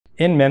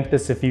In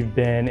Memphis, if you've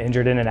been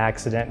injured in an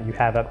accident, you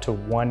have up to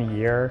 1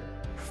 year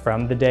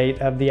from the date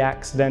of the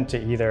accident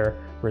to either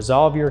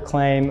resolve your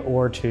claim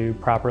or to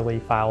properly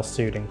file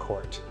suit in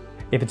court.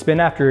 If it's been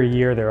after a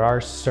year, there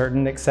are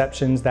certain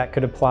exceptions that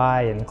could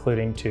apply,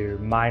 including to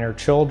minor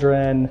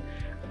children,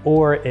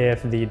 or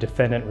if the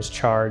defendant was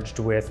charged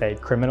with a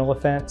criminal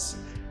offense.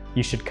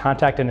 You should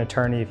contact an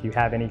attorney if you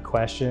have any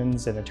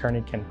questions. An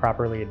attorney can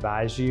properly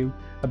advise you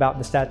about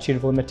the statute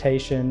of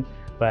limitation,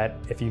 but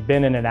if you've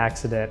been in an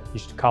accident, you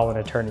should call an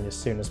attorney as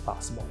soon as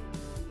possible.